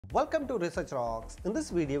Welcome to Research Rocks. In this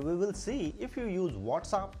video, we will see if you use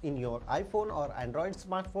WhatsApp in your iPhone or Android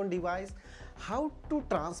smartphone device, how to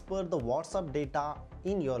transfer the WhatsApp data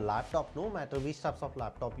in your laptop, no matter which types of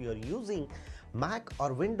laptop you are using, Mac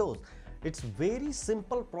or Windows. It's very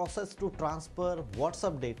simple process to transfer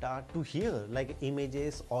WhatsApp data to here, like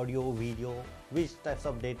images, audio, video, which types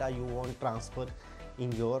of data you want transfer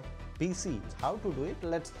in your PC. How to do it?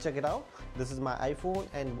 Let's check it out. This is my iPhone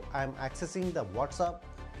and I'm accessing the WhatsApp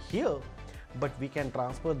here, but we can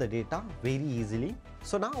transfer the data very easily.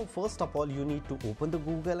 So now first of all you need to open the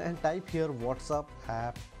Google and type here WhatsApp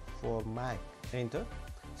app for Mac. Enter.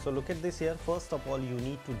 So look at this here. First of all you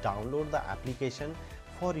need to download the application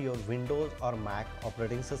for your Windows or Mac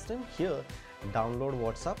operating system. Here download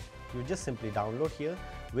WhatsApp. You just simply download here.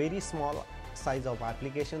 Very small size of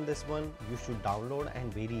application, this one you should download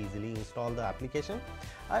and very easily install the application.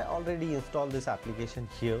 I already installed this application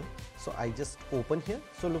here, so I just open here.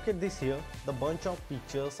 So look at this here, the bunch of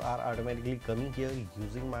pictures are automatically coming here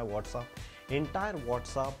using my WhatsApp. Entire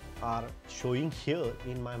WhatsApp are showing here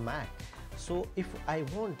in my Mac. So if I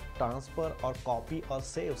want transfer or copy or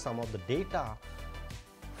save some of the data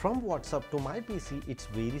from WhatsApp to my PC, it's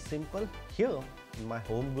very simple. Here in my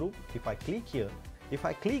home group, if I click here, if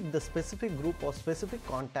I click the specific group or specific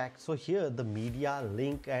contact, so here the media,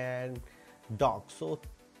 link and doc. So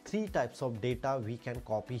three types of data we can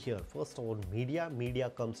copy here. First of all, media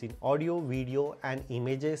comes in audio, video and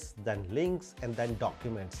images, then links and then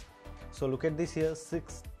documents. So look at this here,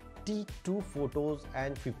 62 photos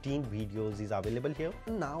and 15 videos is available here.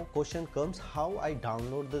 Now question comes, how I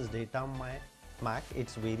download this data on my Mac?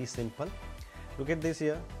 It's very simple. Look at this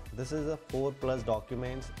here. This is a 4+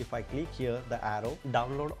 documents. If I click here, the arrow,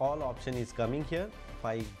 download all option is coming here. If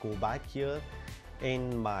I go back here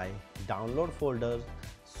in my download folder,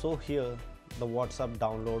 so here the WhatsApp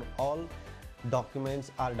download, all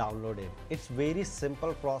documents are downloaded. It's very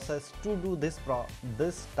simple process to do this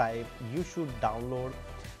type. You should download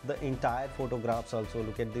the entire photographs also.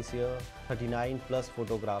 Look at this here, 39+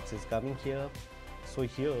 photographs is coming here. So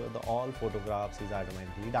here the all photographs is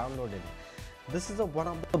automatically downloaded. This is one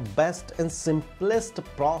of the best and simplest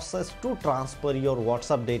process to transfer your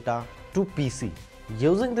WhatsApp data to PC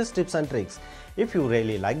using these tips and tricks. If you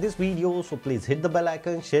really like this video, so please hit the bell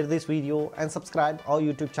icon, share this video and subscribe our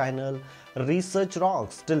YouTube channel Research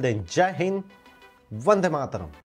Rocks. Till then, Jai Hind, Vande Mataram.